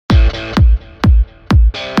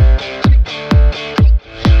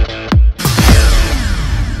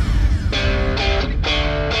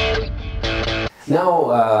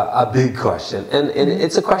a big question, and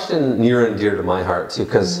it's a question near and dear to my heart too,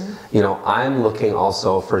 because you know, I'm looking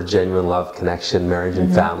also for genuine love, connection, marriage,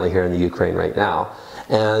 and family here in the Ukraine right now,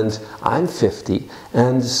 and I'm 50,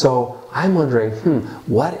 and so I'm wondering,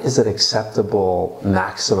 what is an acceptable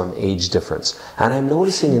maximum age difference? And I'm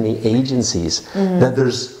noticing in the agencies that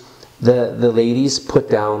there's the ladies put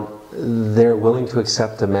down, they're willing to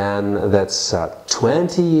accept a man that's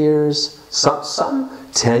 20 years, some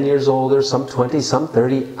 10 years older, some 20, some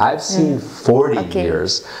 30. I've seen 40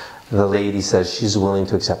 years. The lady says she's willing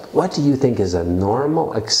to accept. What do you think is a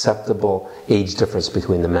normal, acceptable age difference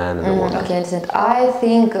between the man and the woman? Okay, I understand. I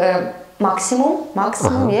think maximum,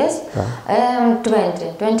 yes,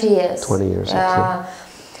 20 years. 20 years, okay.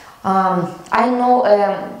 I know,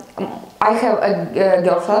 I have a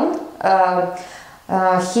girlfriend.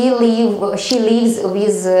 She lives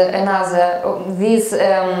with this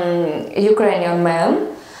Ukrainian man.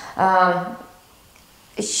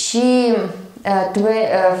 She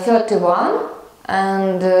 31,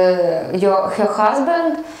 and her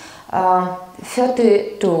husband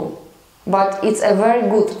 32. But it's a very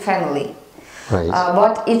good family. Right.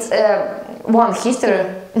 But it's one history.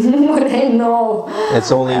 What I know.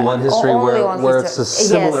 It's only one history where it's a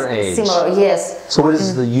similar age. Similar, yes. So what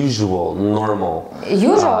is the usual, normal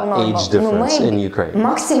age difference in Ukraine?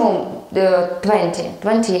 Maximum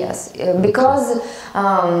 20 years. Because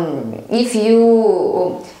if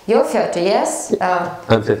you're 30, yes?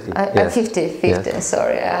 I'm 50. I'm 50, yes.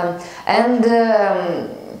 Sorry.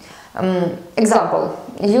 Example,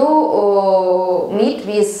 you meet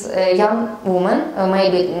with a young woman,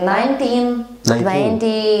 maybe 19,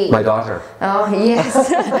 20. My daughter. Oh,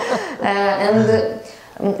 yes. And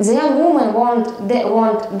the young women want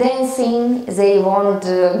dancing, they want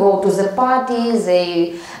to go to the party,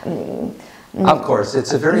 they... Of course,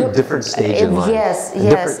 it's a very different stage in life. Yes,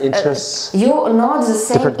 different interests. You not the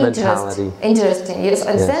same different mentality. Interesting. Yes,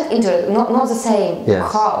 understand? Interest, not the same. Yes.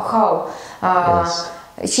 How? Yes.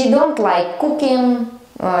 She don't like cooking.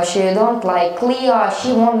 She don't like Clea.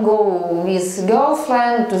 She won't go with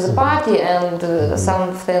girlfriend to the party and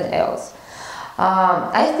something else.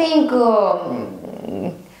 I think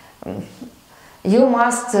you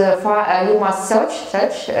must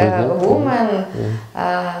search a woman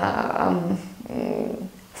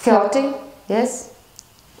 30. Yes.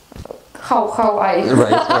 How I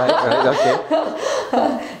right. Okay.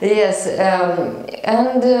 Yes,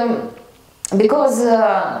 and. Because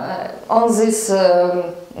on this,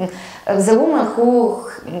 the woman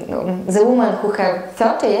who have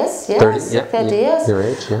 30 years, 30 years, your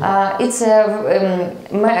age, yeah. It's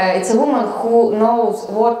a woman who knows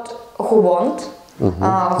who want,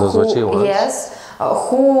 knows what she wants. Yes,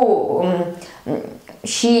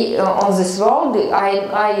 she on this road.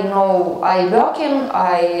 I know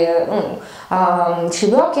she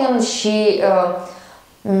working. She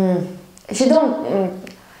don't.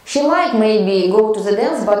 She like maybe go to the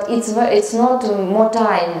dance, but it's not more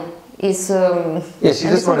time. It's yeah, she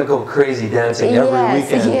just want to go crazy dancing every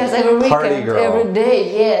weekend. Yes, every weekend, party girl. every day.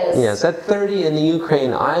 Yes. Yes, at 30 in the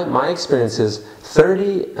Ukraine, my experience is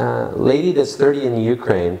 30 lady that's 30 in the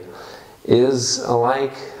Ukraine is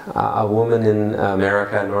like a woman in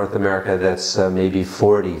America, North America, that's maybe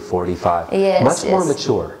 40, 45. Yes, much more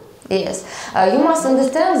mature. Yes, you must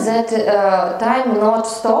understand that time not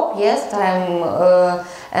stop. Yes, time,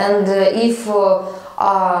 and if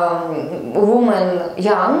woman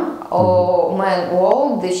young or man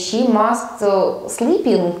old, she must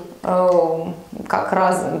sleeping. Как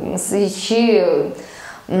раз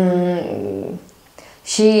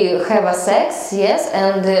she have a sex. Yes,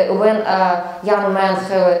 and when a young man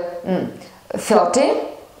have 30.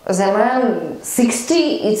 The man 60,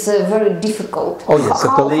 it's very difficult. Oh yes,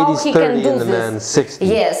 if the lady's 30 and the man's 60.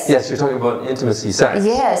 Yes. Yes, you're talking about intimacy, sex.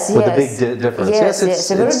 Yes, with a big difference. Yes, it's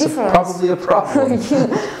very different. Probably a problem.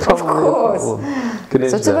 Of course. So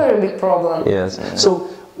it's a very big problem. Yes. So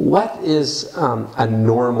what is a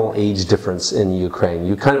normal age difference in Ukraine?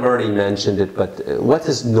 You kind of already mentioned it, but what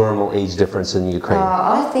is normal age difference in Ukraine?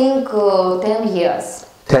 I think 10 years.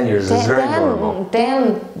 10 years is very normal.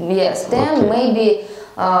 10, yes, 10, okay. Maybe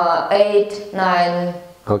 8, 9.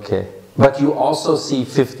 Okay. But you also see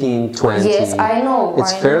 15, 20. Yes, I know.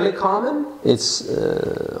 It's fairly common? It's,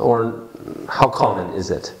 or how common is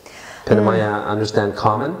it? Can I understand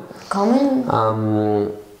common? Common?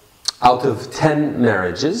 Out of 10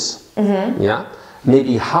 marriages, yeah,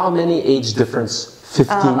 maybe how many age difference?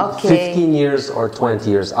 15 years or 20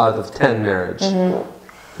 years out of 10 marriage, you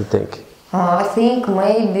think? I think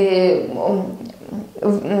maybe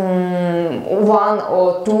 1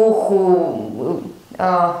 or 2 who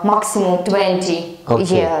maximum 20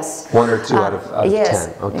 Okay. years. 1 or 2 out of yes.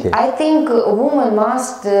 10. Okay. I think a woman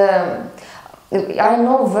must. I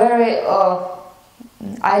know very.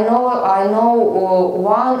 I know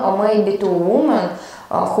one or maybe 2 women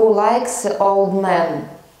who likes old men.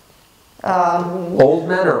 Old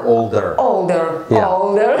men or older? Older. Yeah.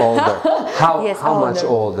 Older. Older. How Yes, how much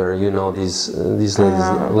older? You know these ladies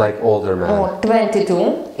like older men. Oh,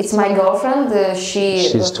 22. It's my girlfriend.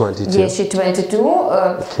 She's 22. Yeah, she's 22.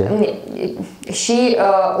 Okay. She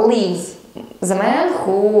leaves the man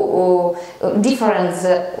who different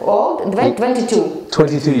old 22.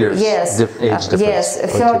 22 years. Yes. Age difference. Yes.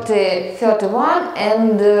 31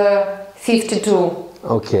 and 52.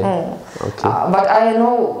 Okay. Okay. But I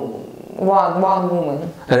know one woman.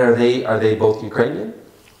 And are they both Ukrainian?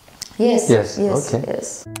 Yes. Yes. Yes. Okay.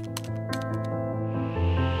 Yes.